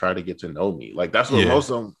dinner, try to get to know me. Like, that's what most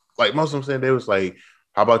of them saying. They was like,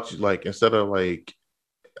 how about you, like, instead of like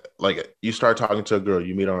you start talking to a girl,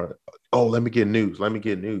 you meet on, oh, let me get nudes.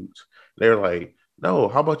 They're like, no,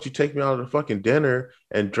 how about you take me out to fucking dinner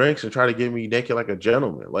and drinks and try to get me naked like a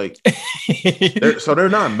gentleman? Like, they're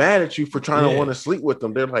not mad at you for trying to want to sleep with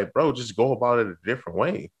them. They're like, bro, just go about it a different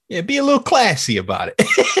way. Yeah, be a little classy about it.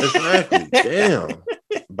 Exactly. Damn.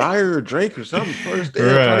 Buy her a drink or something first.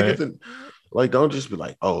 Damn, right. Try to get like, don't just be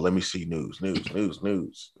like, oh, let me see news.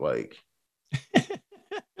 Like,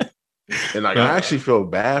 and like, I actually feel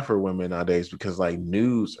bad for women nowadays because like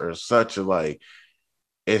news are such a like,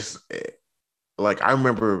 it's like, I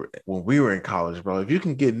remember when we were in college, bro, if you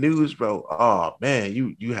can get news, bro, oh man,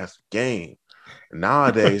 you have some game.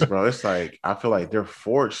 Nowadays, bro, it's like, I feel like they're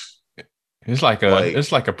forced. It's like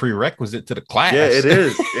a prerequisite to the class. Yeah, it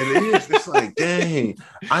is. It's like, dang,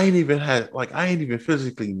 I ain't even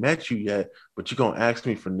physically met you yet, but you're gonna ask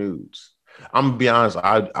me for nudes. I'm gonna be honest,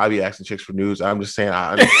 I be asking chicks for nudes. I'm just saying,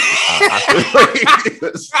 I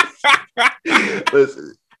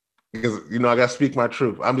listen, because I gotta speak my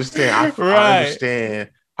truth. I'm just saying, I understand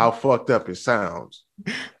how fucked up it sounds.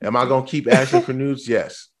 Am I gonna keep asking for nudes?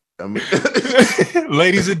 Yes. I mean,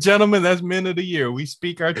 ladies and gentlemen, that's Men of the Year. We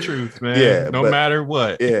speak our truth, man. Yeah, no matter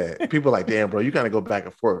what. Yeah, people are like, damn, bro, you gotta go back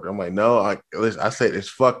and forth. I'm like, no, I said it's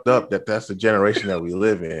fucked up that's the generation that we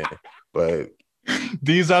live in. But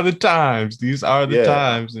these are the times.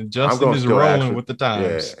 Times, and Justin is rolling with the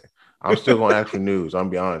times. Yeah, I'm still gonna ask for news.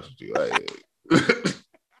 I'm gonna be honest with you, like,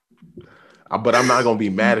 but I'm not gonna be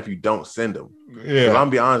mad if you don't send them. Yeah, I'm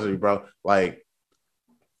gonna be honest with you, bro. Like,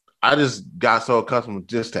 I just got so accustomed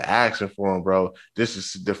just to asking for them, bro.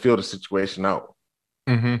 Just to feel the situation out.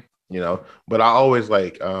 But I always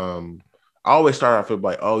like, I always start off with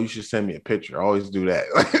like, oh, you should send me a picture. I always do that.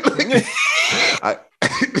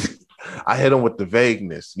 I hit them with the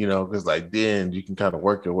vagueness, because like then you can kind of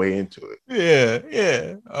work your way into it.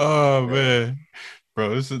 Yeah. Oh man,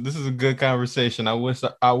 bro, this is a good conversation. I wish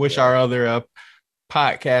our other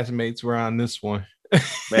podcast mates were on this one.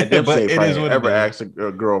 Man, Dempsey probably ever asked a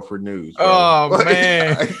girl for news. Bro. Oh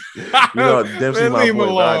man, Dempsey, man, leave him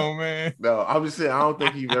alone, man. No, I'm just saying, I don't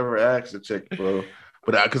think you've ever asked a chick, bro.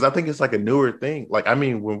 But because I think it's like a newer thing. Like, I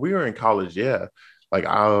mean, when we were in college, yeah, like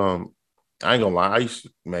I ain't gonna lie, I used to,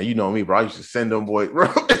 man, you know me, bro. I used to send them boys, bro.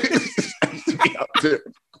 I used to be out there.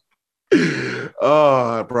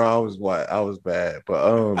 Oh, bro, I was bad,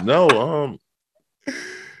 but no,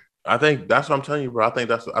 I think that's what I'm telling you, bro. I think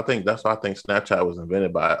that's why I think Snapchat was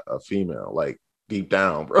invented by a female, like deep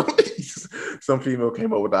down, bro. Some female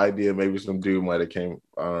came up with the idea. Maybe some dude might have came.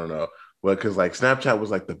 I don't know. But because like Snapchat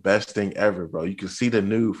was like the best thing ever, bro. You could see the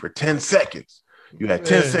nude for 10 seconds. You had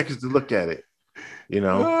 10 seconds to look at it.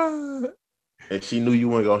 And she knew you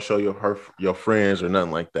weren't gonna show your friends or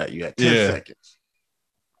nothing like that. You had 10 Yeah. seconds.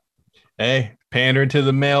 Hey, pandering to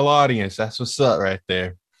the male audience. That's what's up right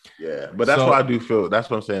there. Yeah, but that's why I do feel. That's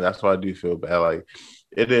what I'm saying. That's why I do feel bad. Like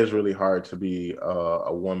it is really hard to be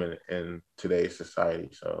a woman in today's society.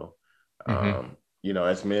 So, you know,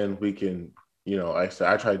 as men, we can. You know, I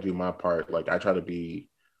try to do my part. Like I try to be,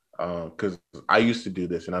 because I used to do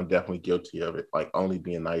this, and I'm definitely guilty of it. Like only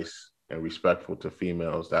being nice and respectful to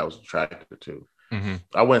females that I was attracted to.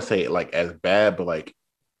 I wouldn't say it like as bad, but like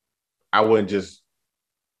I wouldn't just.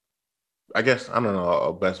 I guess I don't know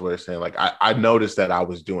a best way of saying like I noticed that I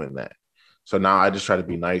was doing that. So now I just try to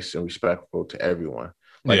be nice and respectful to everyone.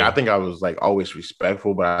 Like I think I was like always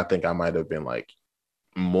respectful, but I think I might have been like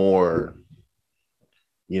more,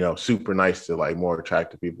 you know, super nice to like more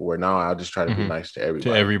attractive people, where now I just try to be nice to everybody.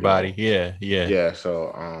 To everybody. You know? Yeah.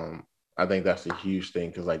 So I think that's a huge thing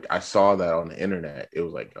because like I saw that on the internet. It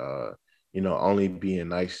was like you know, only being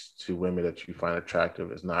nice to women that you find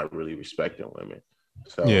attractive is not really respecting women.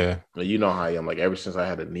 So you know how I am. Like ever since I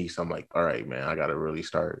had a niece, I'm like, all right, man, I gotta really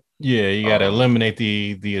start. Yeah, you gotta eliminate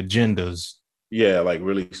the agendas. Yeah, like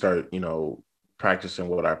really start, you know, practicing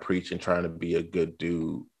what I preach and trying to be a good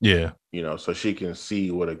dude. Yeah. You know, so she can see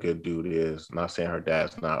what a good dude is. Not saying her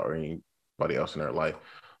dad's not or anybody else in her life,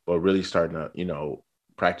 but really starting to, you know,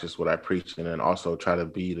 practice what I preach and then also try to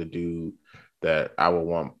be the dude that I would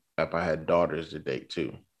want if I had daughters to date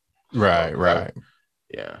too. Right.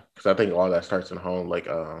 Yeah, because I think all that starts in home. Like,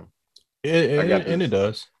 it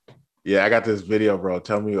does. Yeah, I got this video, bro.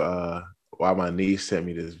 Tell me why my niece sent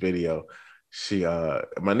me this video. She,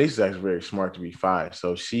 my niece is actually very smart to be 5,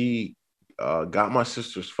 so she got my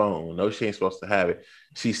sister's phone. No, she ain't supposed to have it.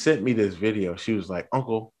 She sent me this video. She was like,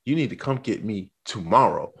 "Uncle, you need to come get me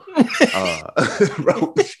tomorrow."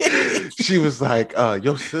 Bro, she was like,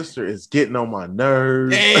 "Your sister is getting on my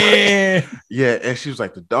nerves." Yeah, and she was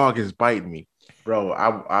like, "The dog is biting me." Bro,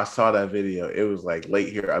 I saw that video. It was like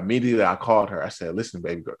late here. Immediately, I called her. I said, "Listen,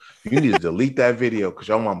 baby girl, you need to delete that video because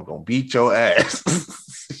your mama gonna beat your ass."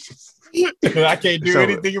 I can't do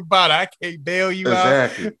anything about it. I can't bail you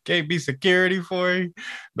out. Can't be security for you.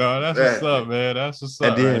 No, that's what's up, man. That's what's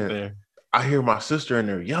up right there. I hear my sister in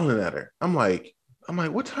there yelling at her. I'm like,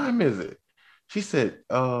 what time is it? She said,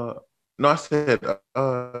 no, I said,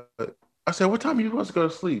 what time are you supposed to go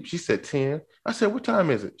to sleep? She said 10. I said, what time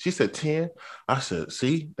is it? She said 10. I said,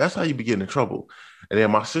 see, that's how you be getting in trouble. And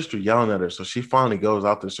then my sister yelling at her. So she finally goes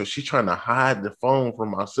out there. So she's trying to hide the phone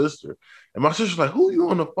from my sister. And my sister's like, who you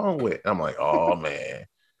on the phone with? And I'm like, oh, man.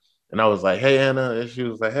 And I was like, hey, Anna. And she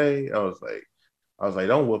was like, hey. I was like,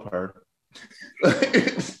 don't whoop her.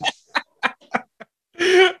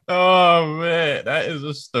 Oh, man. That is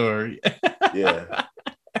a story. Yeah.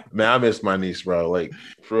 Man, I miss my niece, bro. Like,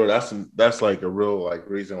 for real, that's like a real like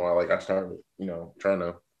reason why like I started, you know, trying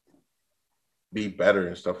to be better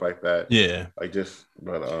and stuff like that. Yeah. Like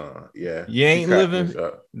yeah. You ain't living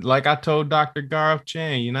like I told Dr. Garth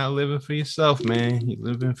Chan, you're not living for yourself, man. You're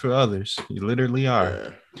living for others. You literally are. Yeah.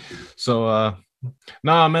 So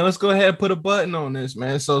nah, man, let's go ahead and put a button on this,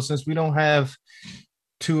 man. So since we don't have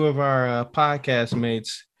 2 of our podcast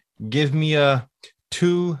mates, give me a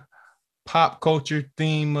 2 pop culture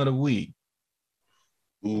theme of the week.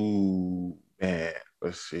 Ooh, man.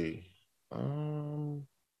 Let's see. Because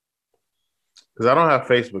I don't have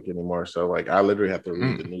Facebook anymore, so like I literally have to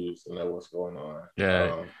read the news and know what's going on.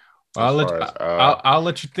 Yeah. I'll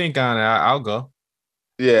let you think on it. I'll go.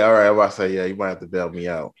 Yeah, all right. I'm about to say, yeah, you might have to bail me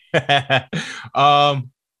out.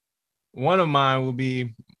 One of mine will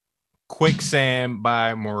be Quicksand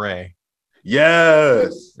by Morray.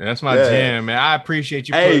 Yes, that's my jam, man. I appreciate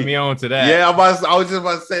you putting me on to that. Yeah, I was just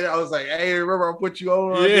about to say that. I was like, hey, remember I put you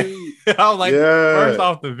on? Yeah. I was like, first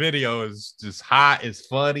off, the video is just hot. It's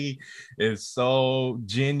funny. It's so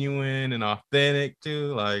genuine and authentic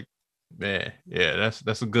too. Like, man, yeah,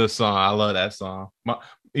 that's a good song. I love that song.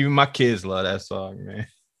 Even my kids love that song, man.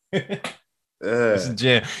 It's a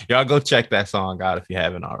jam. Y'all go check that song out if you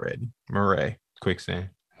haven't already. Morray, Quicksand.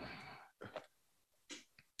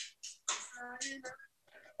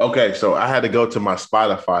 Okay, so I had to go to my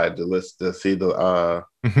Spotify to see the the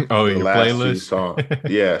last playlist? 2 songs.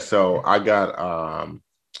 Yeah, so I got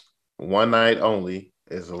One Night Only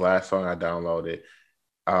is the last song I downloaded.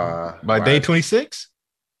 By Day 26?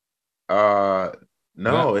 No,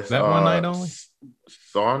 it's that One Night Only.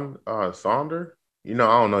 Sonder. You know,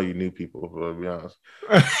 I don't know you new people, to be honest.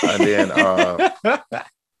 And then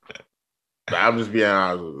I'm just being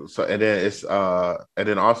honest. So and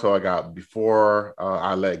then also I got Before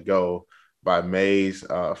I Let Go by Maze,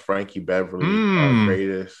 Frankie Beverly,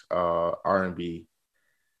 greatest R&B.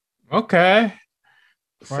 Okay.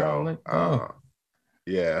 So,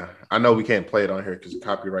 yeah, I know we can't play it on here because of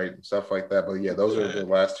copyright and stuff like that. But yeah, those are the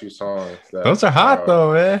last two songs. Those are hot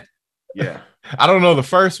though, man. Yeah, I don't know the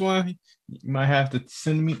first one. You might have to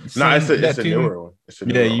send me. No, it's a newer one.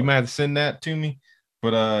 You might have to send that to me.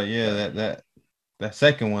 But that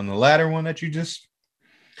second one, the latter one that you just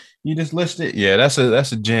listed, yeah, that's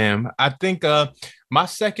a jam. I think my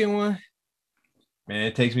second one, man,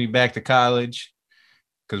 it takes me back to college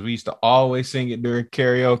because we used to always sing it during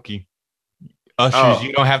karaoke. Ushers,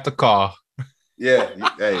 you don't have to call. Yeah,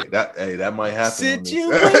 that might happen.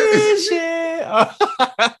 Situation.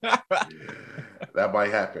 That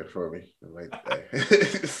might happen for me. Like,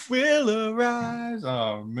 will arise.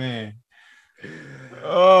 Oh man.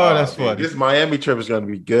 Oh, that's funny. This Miami trip is going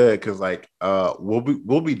to be good because, like,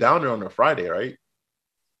 we'll be down there on a Friday, right?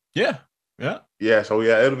 Yeah. So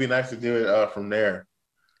yeah, it'll be nice to do it from there.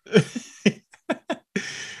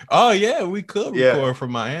 Oh yeah, we could record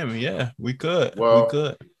from Miami. Yeah, we could.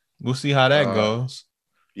 We'll see how that goes.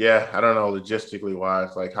 Yeah, I don't know logistically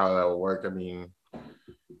wise, like how that will work. I mean,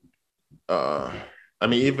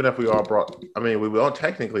 even if we all brought, we won't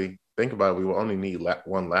technically think about it. We will only need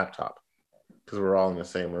one laptop because we're all in the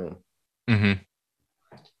same room. Mm-hmm.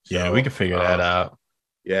 Yeah, so, we can figure that out.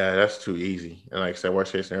 Yeah, that's too easy. And like I said,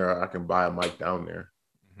 worst case scenario, I can buy a mic down there,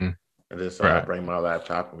 and then I bring my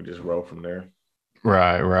laptop and we just roll from there.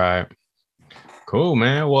 Right. Cool,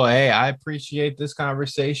 man. Well, hey, I appreciate this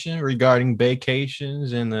conversation regarding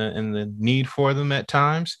vacations and the need for them at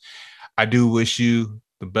times. I do wish you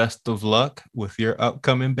the best of luck with your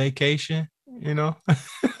upcoming vacation,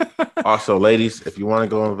 Also, ladies, if you want to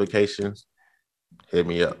go on vacations, hit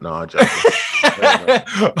me up. No, I'm joking.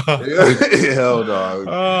 Hell no.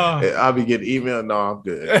 I'll be getting email. No, I'm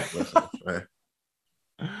good. Listen, man.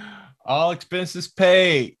 All expenses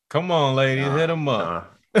paid. Come on, ladies, hit them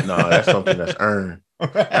up. No, that's something that's earned.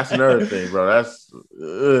 That's another thing, bro. That's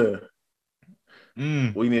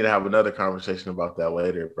we need to have another conversation about that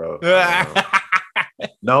later, bro.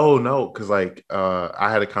 No, because like I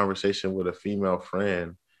had a conversation with a female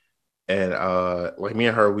friend, and like me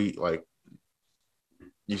and her, we like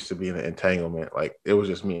used to be in an entanglement. Like it was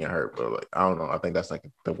just me and her, but like I don't know. I think that's like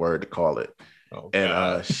the word to call it. Oh,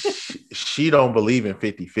 and she don't believe in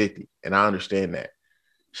 50-50, and I understand that.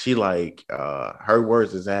 She like her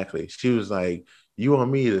words exactly. She was like, "You want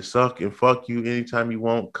me to suck and fuck you anytime you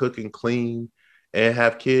want, cook and clean, and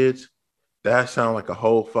have kids? That sounds like a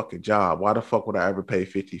whole fucking job. Why the fuck would I ever pay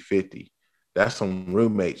 50-50? That's some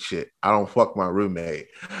roommate shit. I don't fuck my roommate."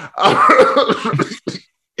 Bro,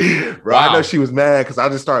 wow. I know she was mad because I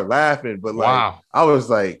just started laughing, but like I was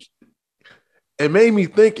like, it made me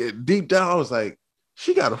think it deep down. I was like,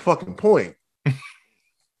 she got a fucking point.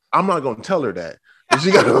 I'm not gonna tell her that. But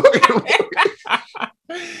she got a fucking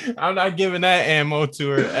point. I'm not giving that ammo to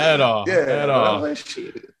her at all. Yeah, at all. I was like,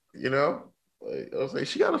 shit, I was like,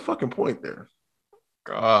 she got a fucking point there.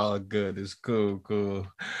 Oh, good. It's cool.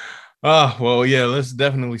 Oh, well, yeah, let's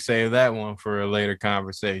definitely save that one for a later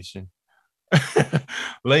conversation.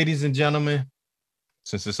 Ladies and gentlemen,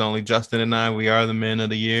 since it's only Justin and I, we are the men of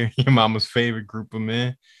the year, your mama's favorite group of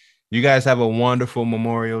men. You guys have a wonderful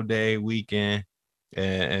Memorial Day weekend.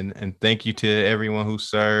 And thank you to everyone who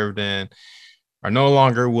served and are no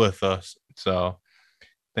longer with us. So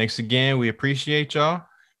thanks again. We appreciate y'all.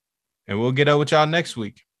 And we'll get up with y'all next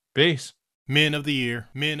week. Peace. Men of the year,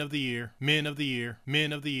 men of the year, men of the year,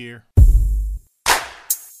 men of the year.